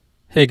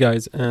Hey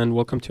guys, and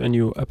welcome to a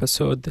new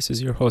episode. This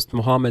is your host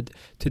Mohammed.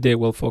 Today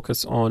we'll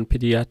focus on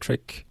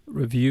pediatric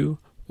review.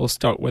 We'll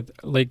start with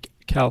leg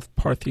calf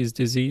Parthes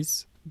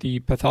disease. The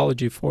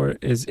pathology for it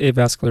is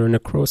avascular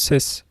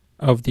necrosis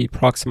of the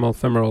proximal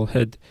femoral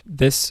head.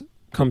 This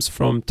comes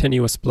from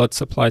tenuous blood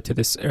supply to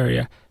this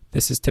area.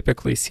 This is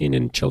typically seen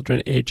in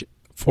children age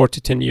 4 to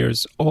 10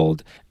 years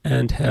old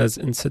and has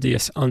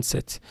insidious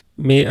onset.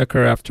 May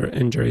occur after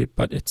injury,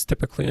 but it's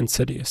typically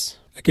insidious.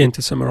 Again,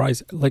 to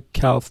summarize, leg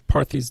calf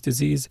Parthes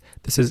disease,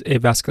 this is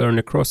avascular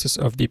necrosis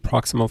of the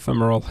proximal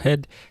femoral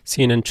head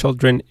seen in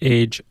children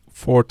age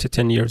 4 to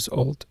 10 years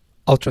old.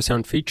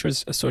 Ultrasound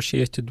features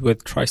associated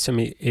with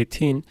trisomy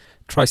 18.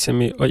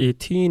 Trisomy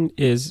 18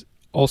 is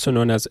also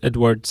known as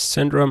Edwards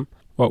syndrome.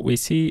 What we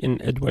see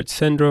in Edwards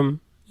syndrome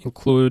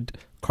include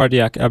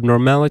cardiac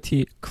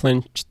abnormality,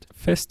 clenched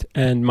fist,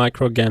 and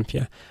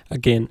microgamphia.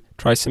 Again,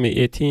 trisomy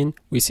 18,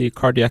 we see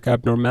cardiac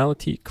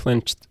abnormality,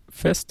 clenched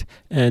fist,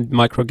 and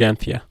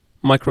microgamphia.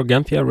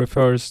 Microgamphia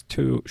refers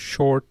to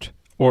short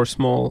or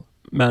small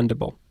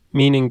mandible.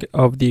 Meaning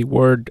of the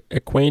word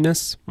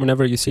equinus,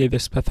 whenever you see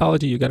this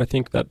pathology, you got to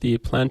think that the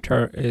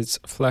plantar is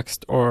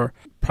flexed or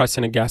pressed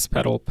in a gas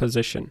pedal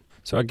position.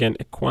 So again,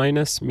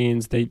 equinus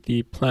means the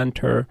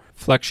plantar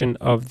flexion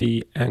of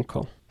the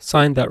ankle.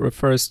 Sign that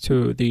refers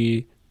to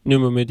the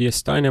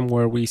pneumomediastinum,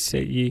 where we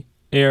see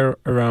air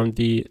around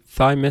the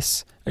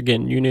thymus.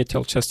 Again,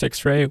 neonatal chest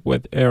x-ray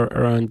with air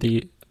around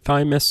the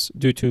thymus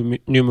due to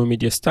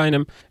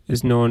pneumomediastinum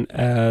is known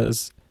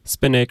as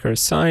Spinnaker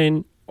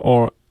sign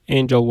or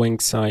angel wing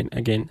sign.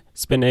 Again,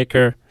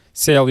 Spinnaker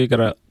sail, you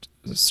gotta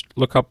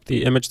look up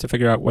the image to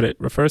figure out what it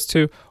refers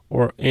to,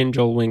 or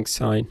angel wing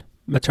sign.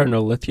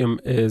 Maternal lithium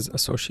is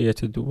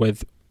associated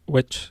with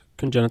which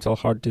congenital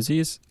heart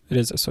disease? It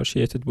is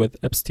associated with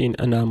Epstein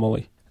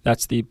anomaly.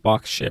 That's the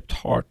box-shaped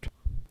heart.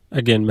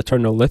 Again,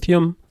 maternal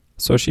lithium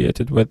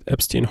associated with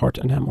Epstein heart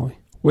anomaly.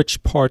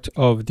 Which part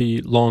of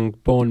the long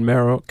bone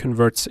marrow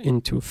converts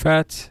into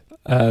fat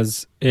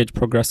as age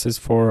progresses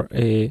for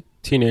a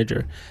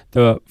teenager?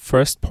 The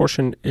first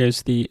portion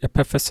is the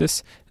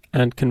epiphysis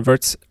and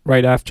converts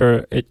right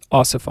after it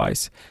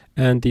ossifies.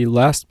 And the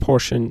last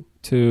portion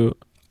to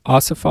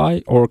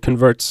ossify or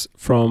converts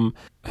from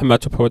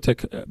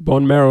hematopoietic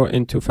bone marrow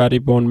into fatty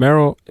bone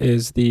marrow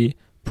is the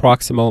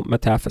proximal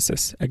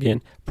metaphysis.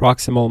 Again,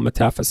 proximal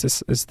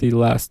metaphysis is the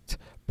last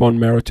bone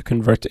marrow to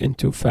convert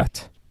into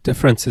fat.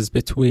 Differences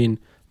between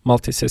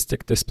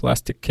multicystic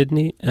dysplastic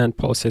kidney and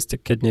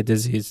polycystic kidney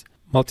disease.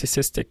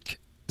 Multicystic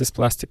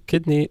dysplastic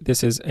kidney,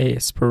 this is a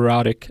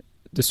sporadic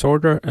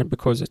disorder, and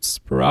because it's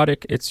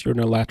sporadic, it's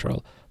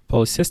unilateral.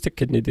 Polycystic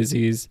kidney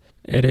disease,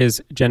 it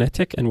is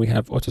genetic, and we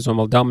have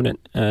autosomal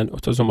dominant and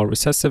autosomal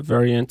recessive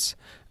variants,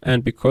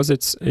 and because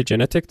it's a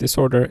genetic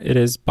disorder, it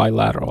is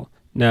bilateral.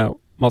 Now,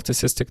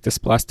 multicystic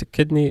dysplastic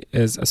kidney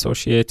is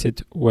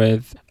associated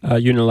with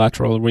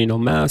unilateral renal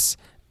mass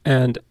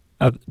and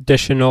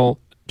additional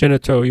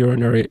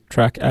genitourinary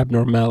tract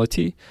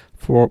abnormality.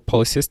 For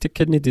polycystic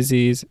kidney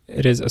disease,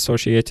 it is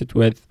associated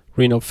with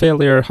renal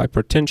failure,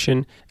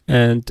 hypertension,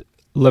 and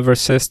liver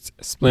cysts,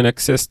 splenic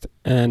cyst,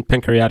 and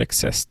pancreatic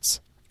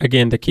cysts.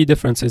 Again, the key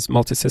difference is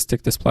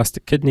multicystic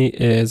dysplastic kidney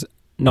is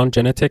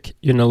non-genetic,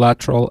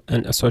 unilateral,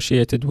 and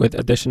associated with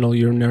additional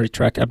urinary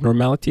tract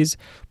abnormalities.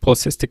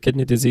 Polycystic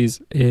kidney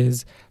disease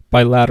is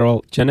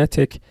bilateral,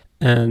 genetic,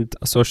 and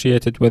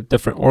associated with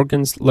different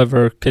organs,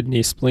 liver,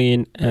 kidney,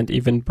 spleen, and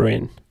even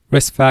brain.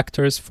 Risk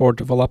factors for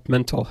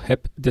developmental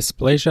hip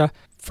dysplasia,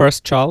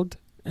 first child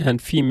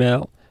and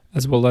female,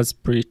 as well as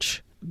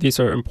breech. These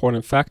are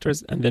important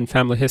factors, and then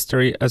family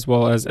history, as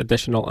well as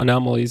additional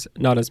anomalies,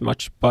 not as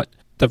much, but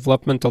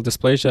developmental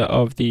dysplasia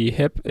of the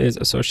hip is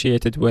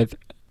associated with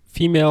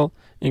female,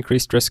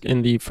 increased risk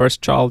in the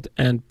first child,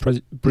 and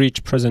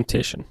breech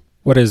presentation.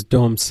 What is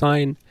dome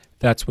sign?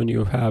 That's when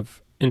you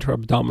have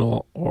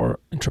intra-abdominal or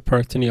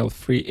intraperitoneal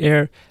free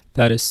air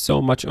that is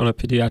so much on a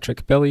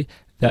pediatric belly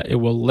that it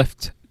will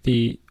lift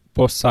the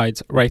both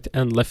sides, right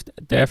and left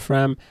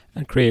diaphragm,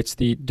 and creates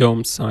the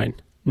dome sign.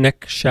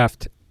 Neck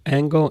shaft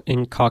angle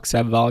in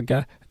coxa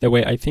valga. The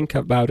way I think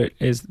about it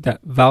is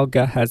that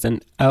valga has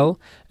an L,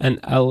 and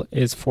L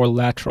is for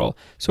lateral.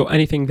 So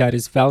anything that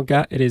is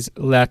valga, it is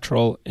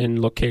lateral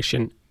in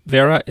location.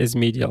 Vera is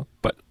medial,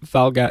 but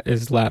valga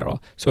is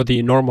lateral. So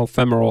the normal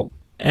femoral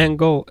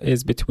angle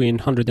is between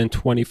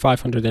 125,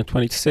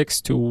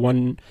 126 to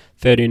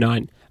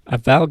 139. A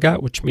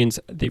valga, which means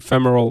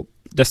the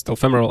distal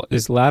femoral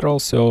is lateral,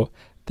 so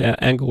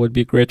the angle would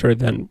be greater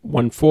than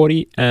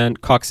 140,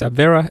 and coxa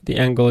vera, the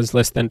angle is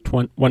less than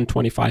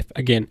 125.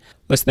 Again,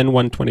 less than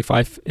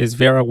 125 is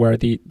vera, where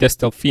the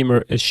distal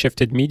femur is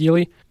shifted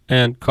medially,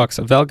 and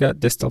coxa valga,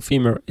 distal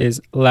femur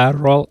is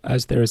lateral,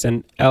 as there is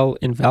an L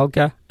in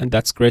valga, and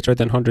that's greater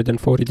than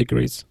 140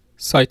 degrees.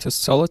 Situs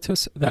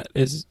soleus, that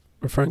is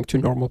referring to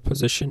normal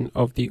position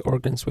of the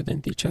organs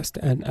within the chest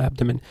and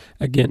abdomen.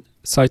 Again,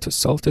 situs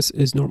soleus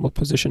is normal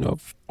position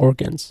of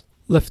organs.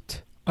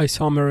 Left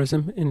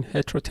isomerism in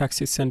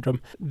heterotaxy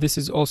syndrome. This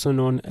is also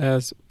known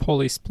as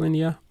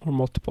polysplenia or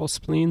multiple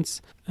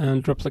spleens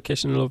and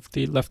replication of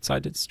the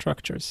left-sided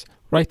structures.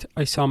 Right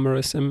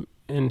isomerism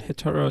in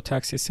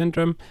heterotaxy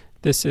syndrome.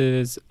 This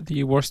is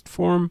the worst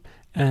form,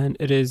 and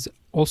it is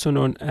also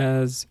known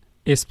as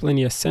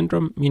asplenia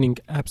syndrome, meaning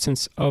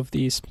absence of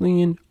the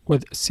spleen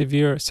with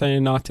severe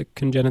cyanotic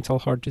congenital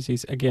heart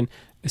disease. Again,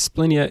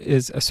 asplenia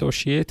is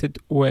associated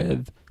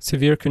with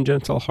severe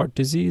congenital heart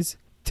disease,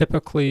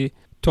 typically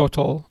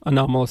total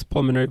anomalous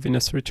pulmonary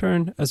venous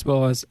return, as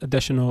well as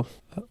additional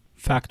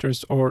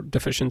factors or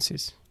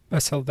deficiencies.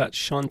 Vessel that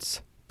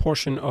shunts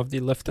portion of the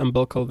left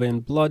umbilical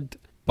vein blood,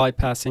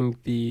 bypassing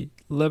the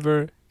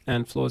liver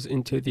and flows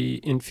into the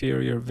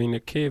inferior vena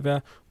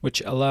cava,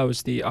 which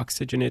allows the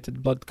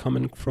oxygenated blood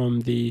coming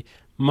from the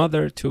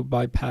mother to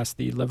bypass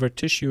the liver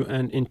tissue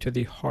and into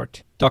the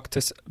heart.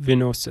 Ductus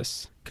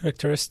venosus.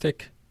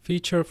 Characteristic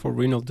feature for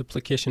renal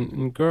duplication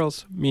in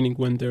girls, meaning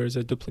when there is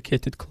a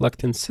duplicated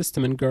collecting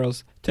system in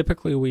girls,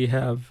 typically we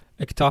have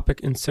ectopic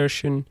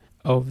insertion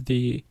of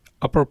the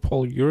upper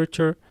pole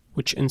ureter,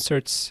 which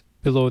inserts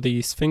below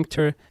the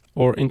sphincter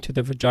or into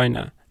the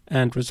vagina,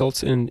 and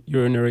results in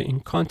urinary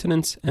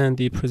incontinence and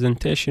the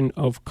presentation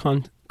of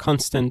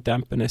constant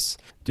dampness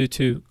due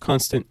to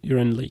constant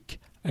urine leak.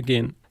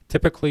 Again,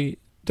 typically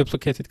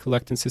duplicated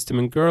collecting system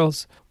in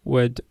girls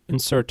would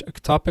insert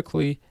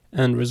ectopically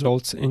and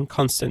results in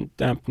constant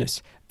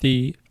dampness.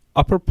 The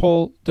upper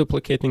pole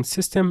duplicating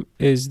system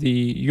is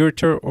the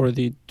ureter or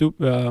the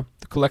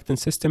collecting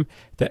system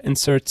that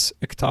inserts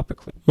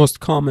ectopically. Most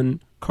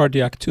common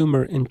cardiac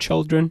tumor in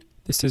children,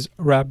 this is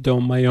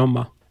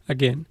rhabdomyoma.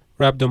 Again,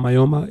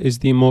 rhabdomyoma is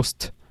the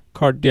most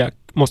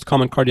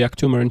common cardiac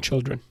tumor in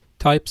children.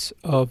 Types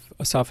of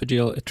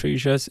esophageal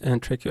atresias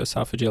and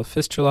tracheoesophageal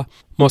fistula.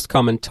 Most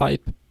common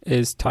type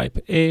is type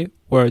A,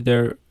 where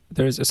there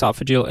is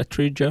esophageal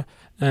atresia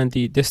and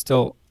the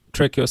distal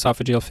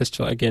tracheoesophageal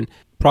fistula. Again,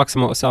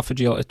 proximal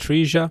esophageal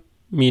atresia,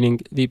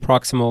 meaning the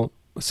proximal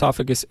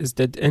esophagus is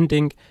dead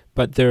ending,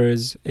 but there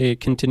is a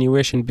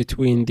continuation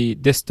between the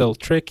distal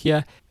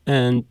trachea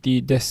and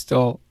the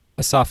distal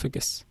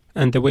esophagus.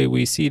 And the way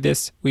we see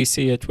this, we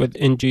see it with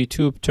NG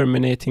tube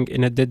terminating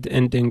in a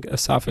dead-ending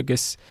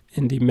esophagus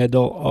in the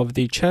middle of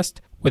the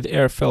chest with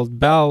air-filled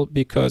bowel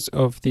because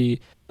of the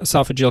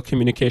esophageal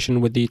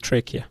communication with the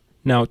trachea.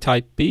 Now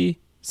type B,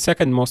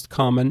 second most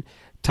common.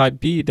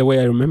 Type B, the way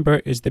I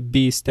remember, is the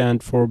B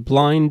stand for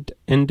blind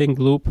ending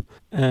loop,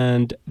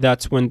 and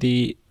that's when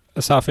the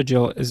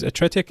esophageal is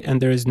atretic and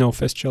there is no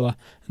fistula.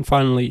 And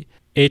finally,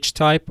 H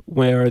type,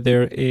 where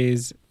there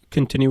is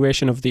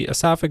continuation of the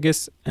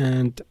esophagus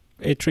and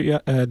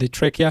the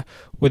trachea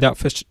without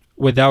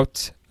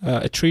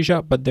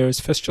atresia, but there is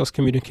fistulous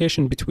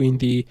communication between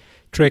the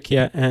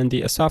trachea and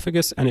the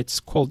esophagus, and it's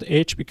called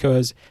H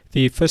because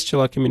the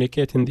fistula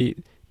communicating the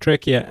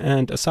trachea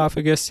and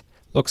esophagus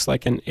looks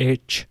like an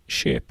H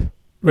shape.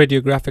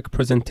 Radiographic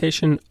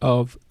presentation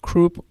of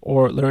croup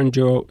or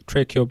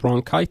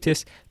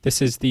laryngotracheobronchitis. This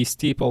is the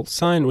steeple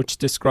sign, which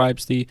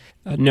describes the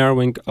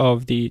narrowing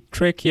of the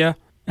trachea,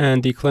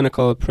 and the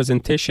clinical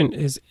presentation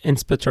is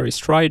inspiratory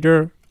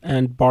stridor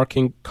and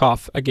barking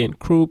cough. Again,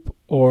 croup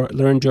or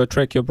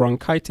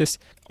laryngotracheobronchitis.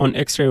 On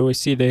X-ray, we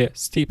see the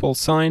steeple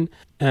sign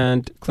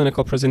and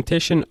clinical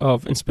presentation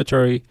of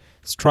inspiratory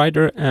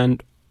stridor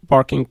and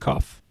barking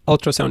cough.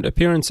 Ultrasound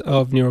appearance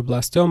of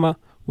neuroblastoma.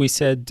 We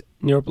said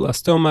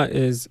neuroblastoma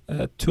is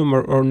a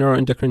tumor or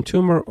neuroendocrine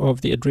tumor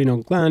of the adrenal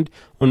gland.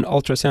 On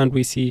ultrasound,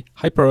 we see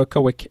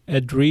hyperechoic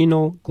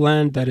adrenal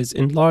gland that is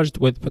enlarged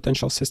with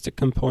potential cystic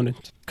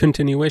component.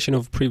 Continuation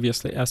of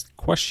previously asked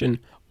question,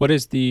 what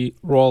is the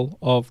role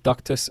of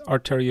ductus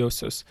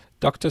arteriosus?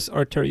 Ductus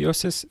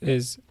arteriosus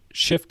is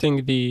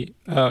shifting the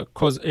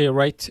cause A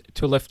right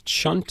to left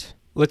shunt.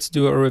 Let's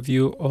do a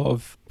review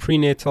of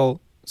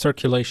prenatal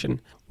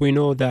circulation. We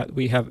know that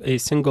we have a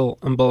single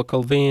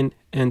umbilical vein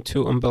and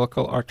two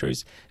umbilical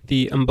arteries.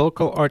 The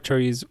umbilical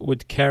arteries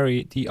would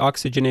carry the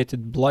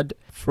oxygenated blood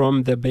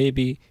from the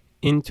baby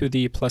into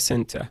the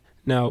placenta.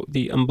 Now,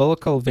 the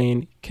umbilical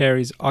vein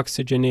carries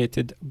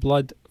oxygenated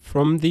blood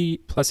from the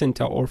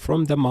placenta or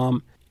from the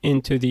mom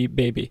into the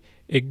baby.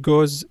 It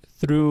goes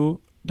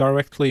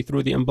directly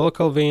through the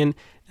umbilical vein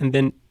and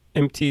then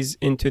empties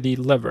into the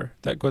liver.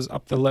 That goes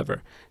up the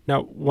liver.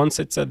 Now, once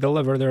it's at the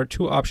liver, there are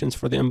two options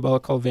for the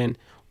umbilical vein.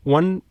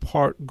 One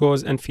part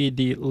goes and feeds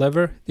the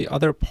liver. The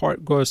other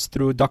part goes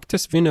through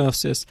ductus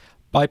venosus,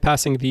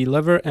 bypassing the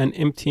liver and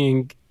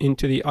emptying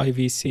into the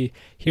IVC.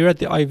 Here at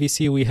the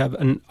IVC, we have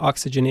an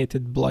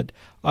oxygenated blood.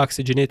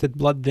 Oxygenated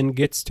blood then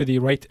gets to the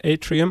right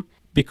atrium.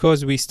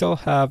 Because we still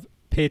have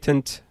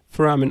patent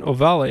foramen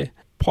ovale,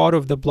 part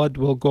of the blood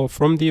will go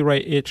from the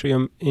right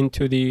atrium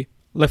into the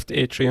left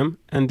atrium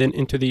and then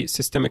into the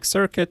systemic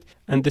circuit,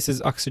 and this is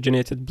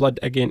oxygenated blood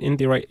again in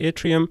the right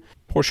atrium.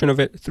 Portion of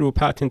it through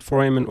patent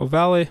foramen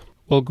ovale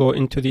will go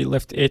into the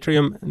left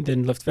atrium and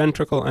then left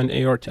ventricle and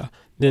aorta.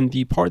 Then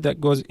the part that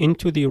goes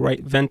into the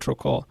right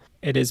ventricle,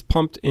 it is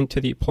pumped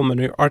into the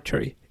pulmonary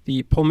artery.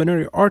 The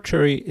pulmonary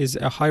artery is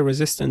a high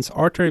resistance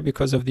artery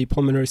because of the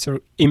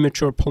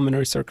immature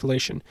pulmonary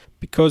circulation.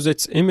 Because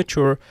it's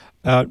immature,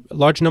 a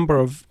large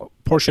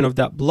portion of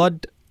that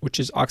blood, which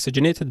is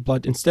oxygenated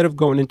blood, instead of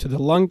going into the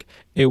lung,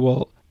 it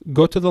will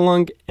go to the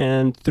lung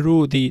and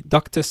through the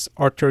ductus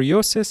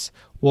arteriosus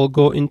will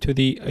go into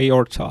the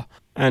aorta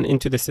and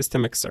into the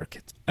systemic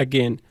circuit.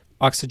 Again,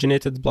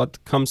 oxygenated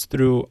blood comes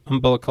through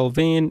umbilical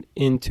vein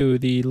into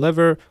the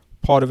liver.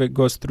 Part of it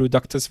goes through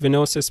ductus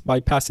venosus,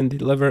 bypassing the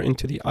liver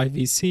into the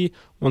IVC.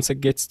 Once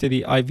it gets to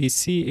the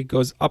IVC, it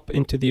goes up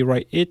into the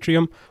right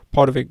atrium.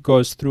 Part of it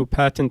goes through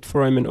patent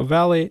foramen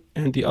ovale,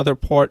 and the other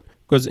part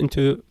goes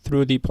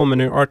through the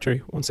pulmonary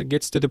artery. Once it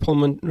gets to the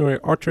pulmonary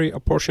artery, a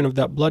portion of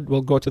that blood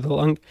will go to the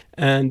lung,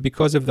 and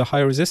because of the high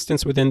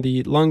resistance within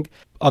the lung,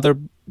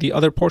 the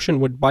other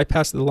portion would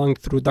bypass the lung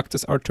through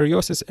ductus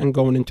arteriosus and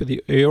going into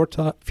the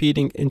aorta,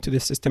 feeding into the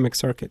systemic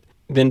circuit.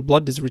 Then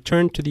blood is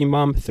returned to the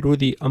mom through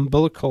the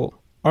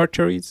umbilical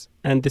arteries,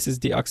 and this is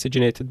the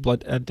oxygenated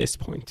blood at this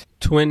point.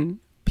 Twin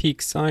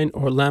peak sign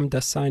or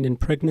lambda sign in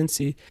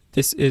pregnancy.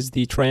 This is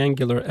the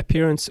triangular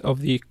appearance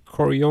of the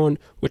chorion,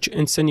 which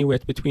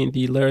insinuate between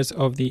the layers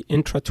of the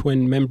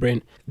intra-twin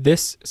membrane.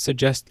 This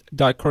suggests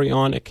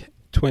dichorionic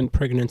twin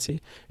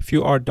pregnancy. If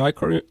you are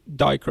dichorionic,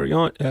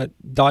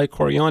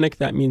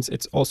 that means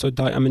it's also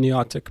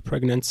diamniotic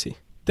pregnancy.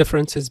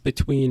 Differences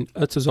between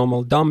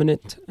autosomal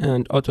dominant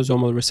and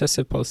autosomal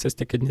recessive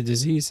polycystic kidney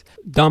disease.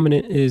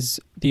 Dominant is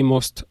the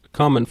most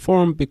common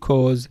form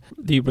because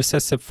the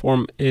recessive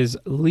form is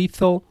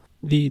lethal.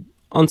 The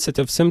onset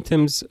of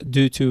symptoms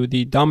due to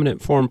the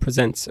dominant form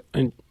presents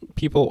in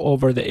people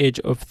over the age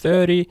of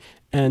 30,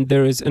 and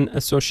there is an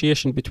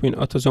association between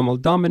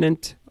autosomal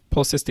dominant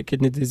polycystic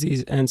kidney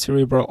disease and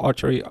cerebral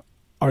artery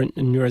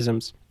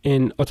aneurysms.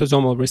 In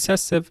autosomal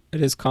recessive,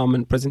 it is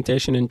common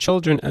presentation in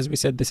children. As we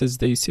said, this is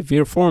the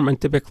severe form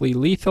and typically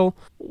lethal,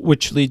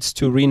 which leads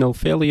to renal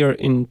failure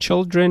in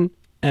children,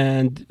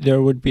 and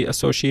there would be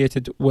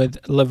associated with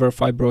liver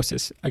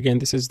fibrosis. Again,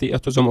 this is the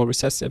autosomal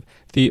recessive.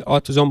 The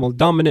autosomal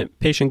dominant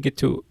patient get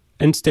to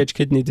end-stage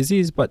kidney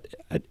disease, but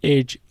at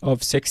age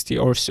of 60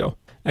 or so.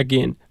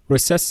 Again,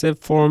 recessive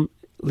form,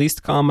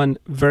 least common,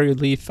 very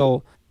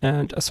lethal,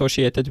 and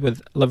associated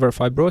with liver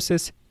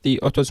fibrosis.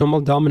 The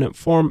autosomal dominant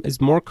form is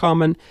more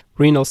common.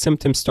 Renal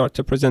symptoms start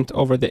to present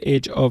over the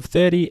age of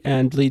 30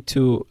 and lead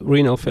to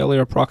renal failure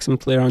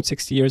approximately around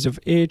 60 years of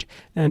age,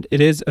 and it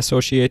is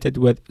associated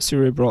with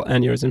cerebral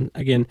aneurysm.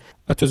 Again,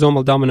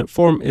 autosomal dominant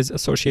form is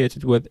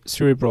associated with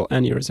cerebral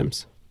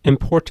aneurysms.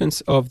 Importance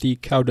of the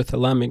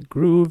caudothalamic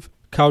groove.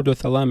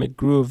 Caudothalamic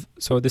groove,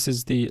 so this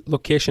is the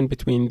location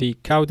between the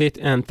caudate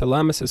and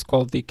thalamus, is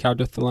called the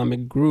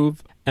caudothalamic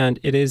groove, and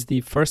it is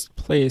the first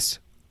place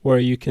where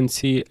you can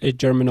see a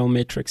germinal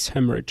matrix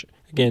hemorrhage.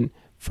 Again,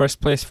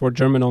 first place for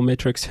germinal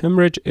matrix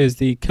hemorrhage is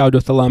the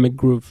caudothalamic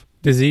groove.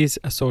 Disease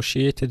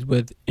associated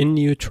with in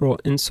utero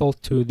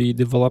insult to the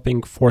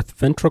developing fourth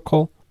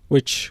ventricle,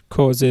 which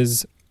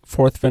causes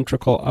fourth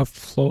ventricle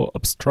outflow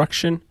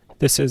obstruction.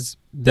 This is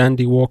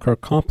Dandy-Walker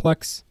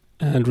complex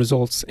and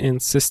results in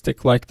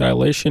cystic-like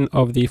dilation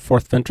of the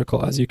fourth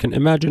ventricle. As you can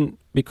imagine,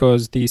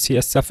 because the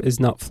CSF is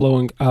not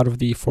flowing out of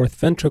the fourth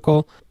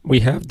ventricle, we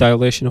have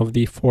dilation of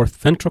the fourth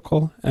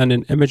ventricle, and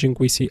in imaging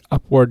we see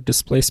upward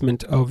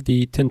displacement of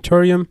the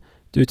tentorium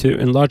due to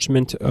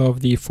enlargement of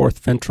the fourth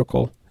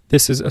ventricle.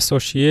 This is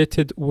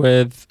associated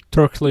with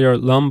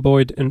trochlear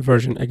lumboid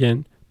inversion.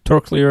 Again,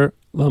 trochlear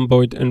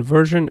lumboid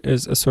inversion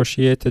is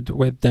associated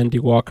with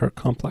Dandy-Walker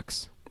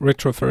complex.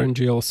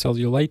 Retropharyngeal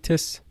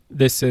cellulitis.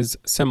 This is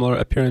similar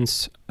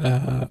appearance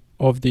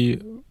of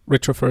the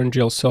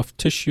retropharyngeal soft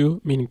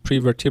tissue, meaning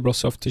prevertebral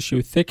soft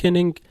tissue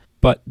thickening,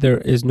 but there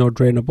is no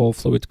drainable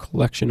fluid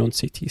collection on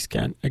CT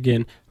scan.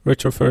 Again,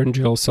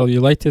 retropharyngeal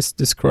cellulitis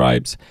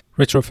describes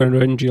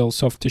retropharyngeal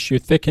soft tissue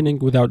thickening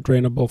without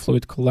drainable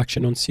fluid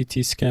collection on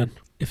CT scan.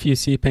 If you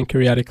see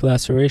pancreatic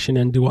laceration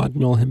and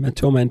duodenal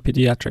hematoma in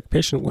pediatric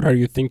patient, what are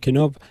you thinking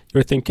of?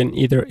 You're thinking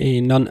either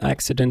a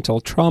non-accidental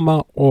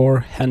trauma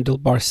or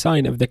handlebar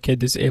sign if the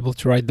kid is able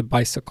to ride the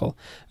bicycle.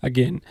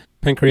 Again,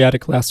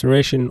 pancreatic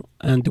laceration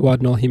and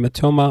duodenal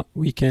hematoma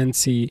we can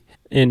see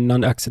in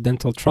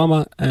non-accidental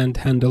trauma and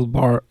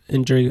handlebar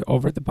injury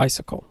over the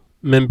bicycle.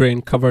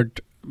 Membrane-covered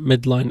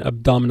midline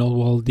abdominal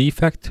wall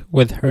defect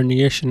with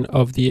herniation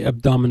of the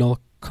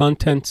abdominal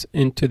contents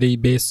into the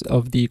base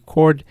of the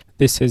cord.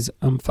 This is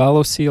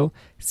omphalocele.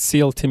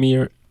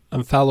 Seal-Tamir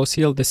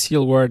omphalocele. The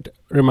seal word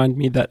remind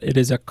me that it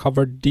is a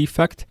covered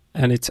defect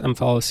and it's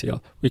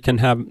omphalocele. We can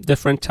have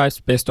different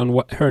types based on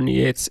what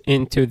herniates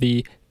into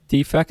the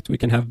defect. We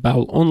can have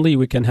bowel only,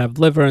 we can have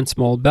liver and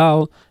small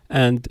bowel,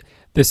 and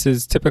this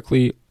is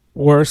typically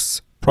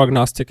worse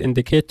prognostic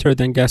indicator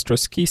than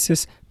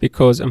gastroschisis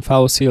because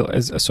omphalocele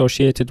is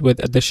associated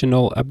with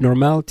additional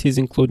abnormalities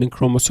including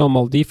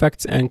chromosomal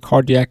defects and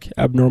cardiac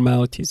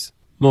abnormalities.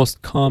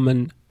 Most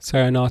common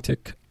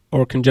cyanotic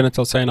or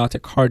congenital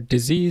cyanotic heart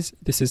disease.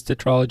 This is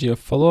tetralogy of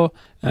Fallot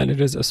and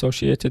it is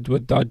associated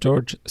with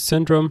DiGeorge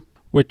syndrome,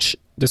 which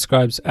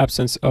describes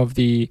absence of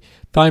the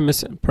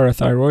thymus,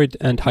 parathyroid,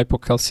 and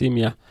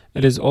hypocalcemia.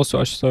 It is also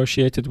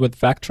associated with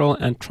Vactral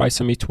and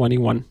trisomy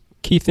 21.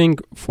 Key thing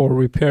for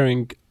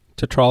repairing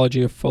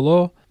tetralogy of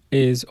Fallot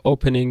is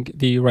opening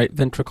the right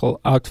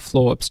ventricle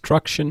outflow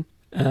obstruction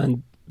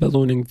and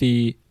ballooning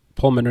the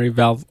pulmonary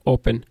valve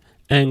open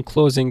and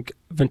closing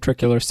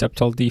ventricular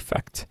septal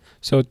defect.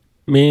 So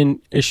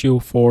main issue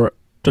for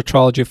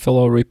tetralogy of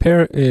Fallot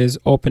repair is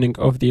opening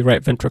of the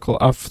right ventricle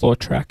outflow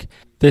tract.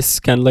 This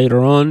can later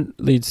on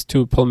leads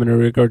to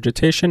pulmonary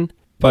regurgitation,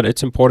 but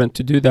it's important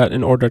to do that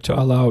in order to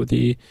allow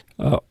the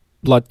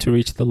blood to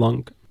reach the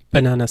lung.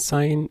 Banana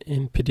sign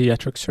in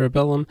pediatric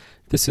cerebellum.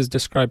 This is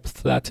described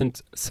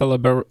flattened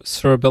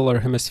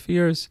cerebellar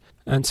hemispheres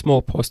and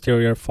small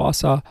posterior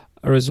fossa,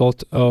 a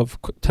result of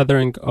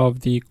tethering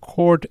of the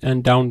cord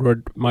and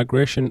downward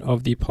migration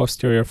of the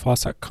posterior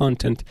fossa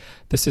content.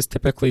 This is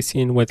typically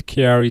seen with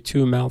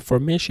Chiari-2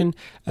 malformation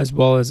as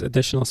well as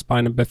additional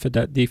spina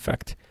bifida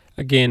defect.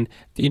 Again,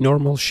 the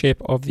normal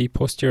shape of the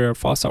posterior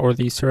fossa or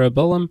the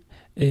cerebellum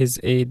is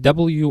a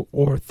W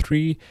or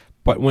 3,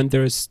 but when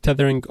there is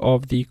tethering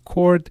of the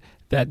cord,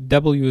 that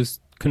W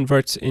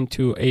converts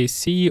into a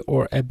C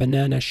or a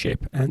banana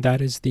shape, and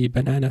that is the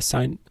banana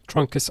sign.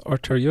 Truncus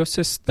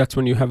arteriosus, that's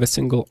when you have a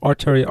single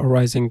artery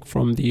arising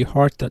from the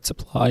heart that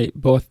supply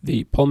both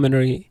the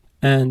pulmonary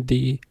and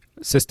the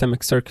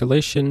systemic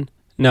circulation.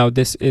 Now,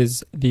 this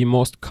is the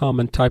most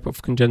common type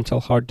of congenital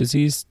heart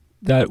disease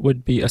that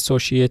would be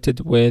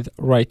associated with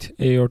right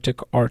aortic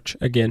arch.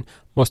 Again,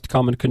 most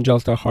common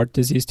congenital heart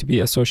disease to be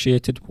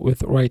associated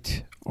with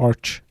right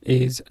arch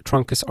is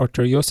truncus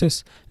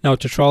arteriosus. Now,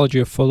 tetralogy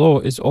of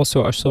Fallot is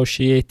also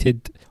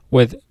associated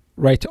with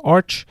right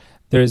arch.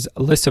 There's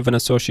less of an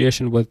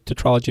association with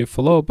tetralogy of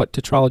Fallot, but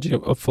tetralogy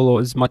of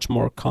Fallot is much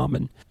more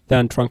common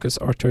than truncus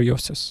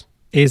arteriosus.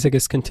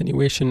 Azygous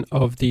continuation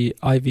of the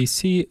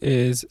IVC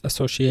is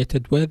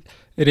associated with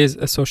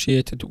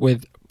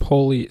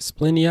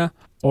polysplenia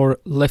or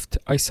left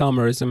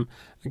isomerism.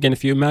 Again,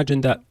 if you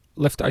imagine that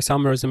left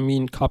isomerism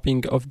mean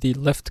copying of the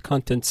left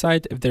content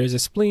side, if there is a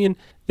spleen,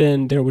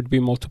 then there would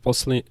be multiple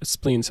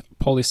spleens,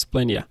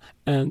 polysplenia.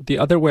 And the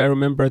other way I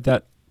remember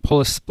that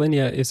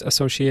polysplenia is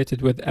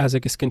associated with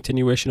azygous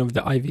continuation of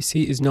the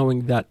IVC is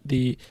knowing that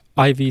the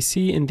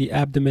IVC in the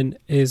abdomen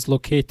is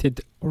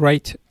located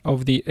right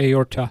of the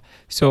aorta.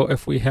 So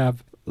if we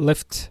have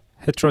left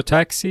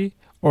heterotaxy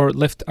or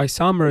left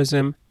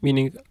isomerism,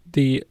 meaning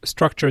the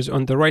structures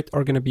on the right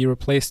are going to be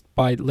replaced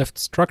by left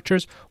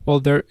structures, well,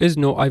 there is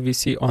no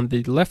IVC on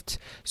the left.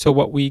 So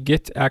what we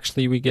get,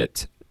 we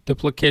get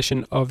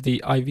duplication of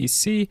the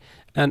IVC,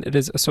 and it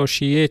is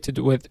associated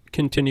with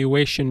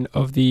continuation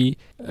of the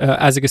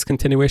azygous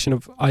continuation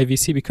of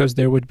IVC because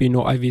there would be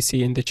no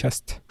IVC in the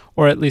chest,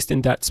 or at least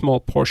in that small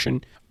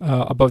portion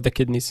above the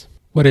kidneys.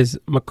 What is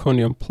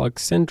meconium plug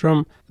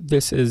syndrome?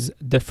 This is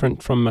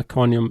different from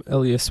meconium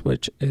ileus,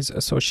 which is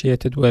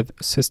associated with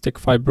cystic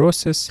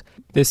fibrosis.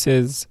 This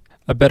is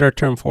a better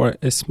term for it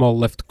is small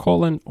left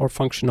colon or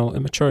functional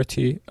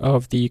immaturity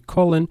of the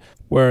colon,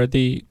 where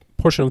the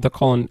portion of the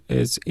colon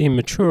is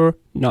immature,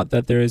 not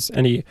that there is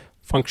any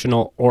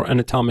functional or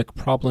anatomic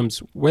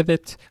problems with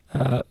it.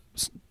 I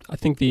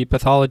think the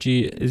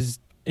pathology is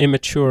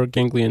immature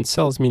ganglion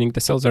cells, meaning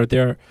the cells are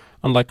there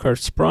unlike her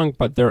sprung,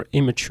 but they're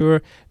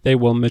immature. They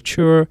will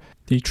mature.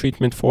 The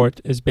treatment for it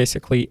is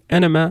basically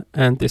enema,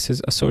 and this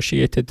is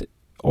associated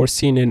or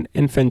seen in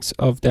infants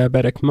of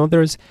diabetic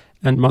mothers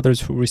and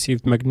mothers who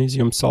received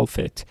magnesium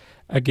sulfate.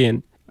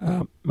 Again,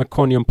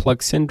 meconium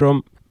plug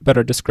syndrome,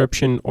 better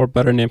description or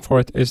better name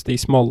for it is the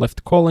small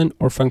left colon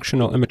or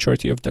functional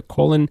immaturity of the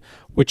colon,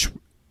 which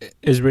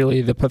is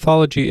really the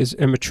pathology is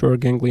immature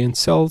ganglion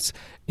cells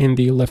in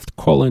the left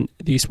colon.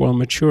 These will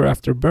mature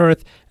after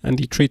birth, and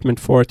the treatment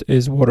for it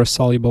is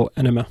water-soluble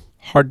enema.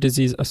 Heart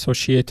disease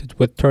associated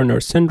with Turner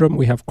syndrome,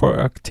 we have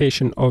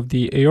coarctation of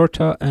the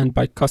aorta and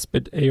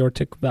bicuspid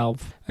aortic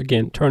valve.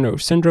 Again, Turner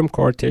syndrome,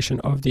 coarctation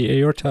of the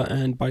aorta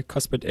and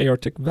bicuspid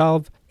aortic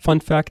valve.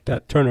 Fun fact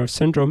that Turner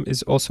syndrome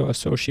is also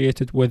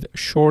associated with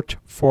short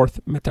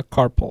fourth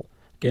metacarpal.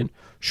 Again,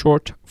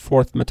 short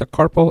fourth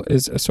metacarpal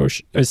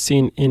is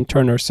seen in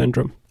Turner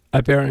syndrome.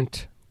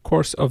 Aberrant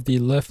course of the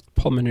left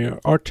pulmonary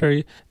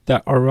artery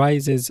that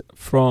arises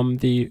from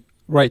the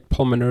right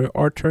pulmonary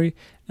artery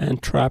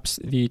and traps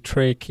the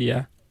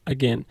trachea.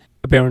 Again,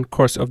 aberrant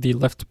course of the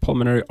left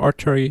pulmonary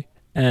artery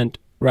and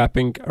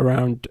wrapping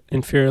around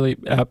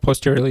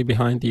posteriorly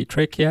behind the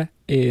trachea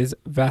is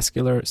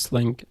vascular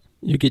sling.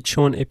 You get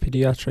shown a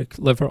pediatric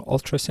liver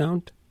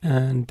ultrasound,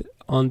 and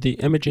on the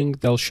imaging,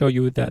 they'll show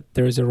you that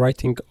there is a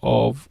writing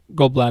of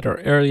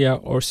gallbladder area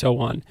or so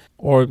on.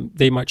 Or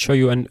they might show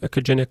you an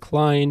echogenic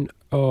line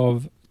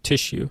of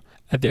tissue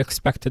at the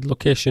expected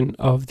location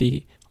of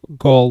the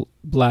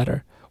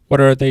gallbladder. What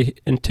are they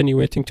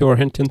insinuating to or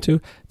hinting to?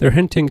 They're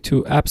hinting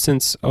to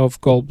absence of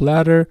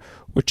gallbladder,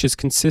 which is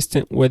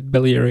consistent with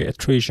biliary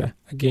atresia.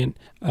 Again,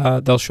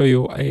 they'll show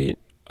you an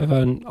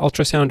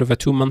ultrasound of a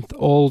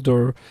 2-month-old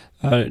or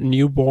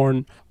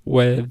newborn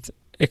with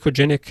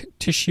echogenic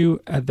tissue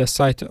at the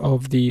site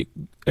of the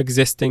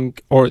existing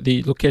or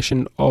the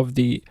location of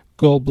the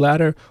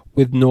gallbladder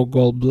with no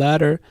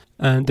gallbladder,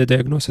 and the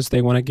diagnosis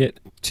they want to get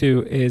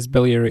to is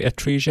biliary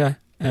atresia,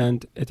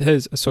 and it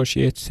is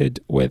associated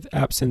with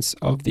absence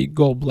of the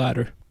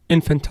gallbladder.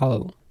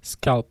 Infantile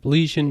scalp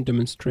lesion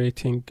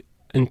demonstrating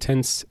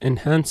intense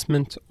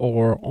enhancement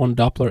or on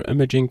Doppler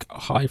imaging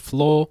high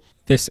flow.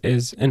 This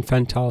is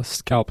infantile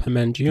scalp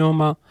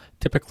hemangioma,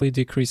 typically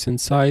decrease in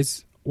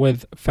size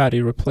with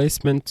fatty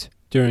replacement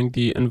during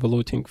the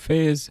involuting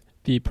phase.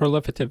 The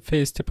proliferative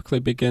phase typically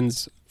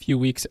begins a few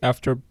weeks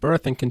after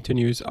birth and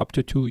continues up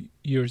to 2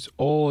 years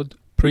old.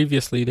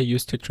 Previously, they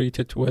used to treat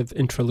it with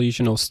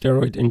intralesional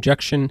steroid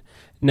injection.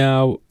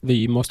 Now,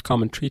 the most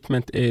common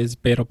treatment is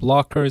beta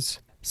blockers.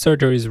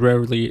 Surgery is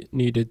rarely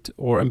needed,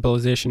 or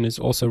embolization is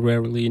also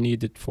rarely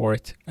needed for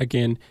it.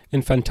 Again,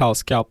 infantile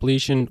scalp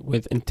lesion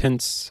with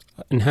intense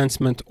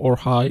enhancement or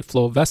high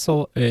flow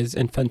vessel is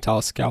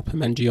infantile scalp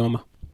hemangioma.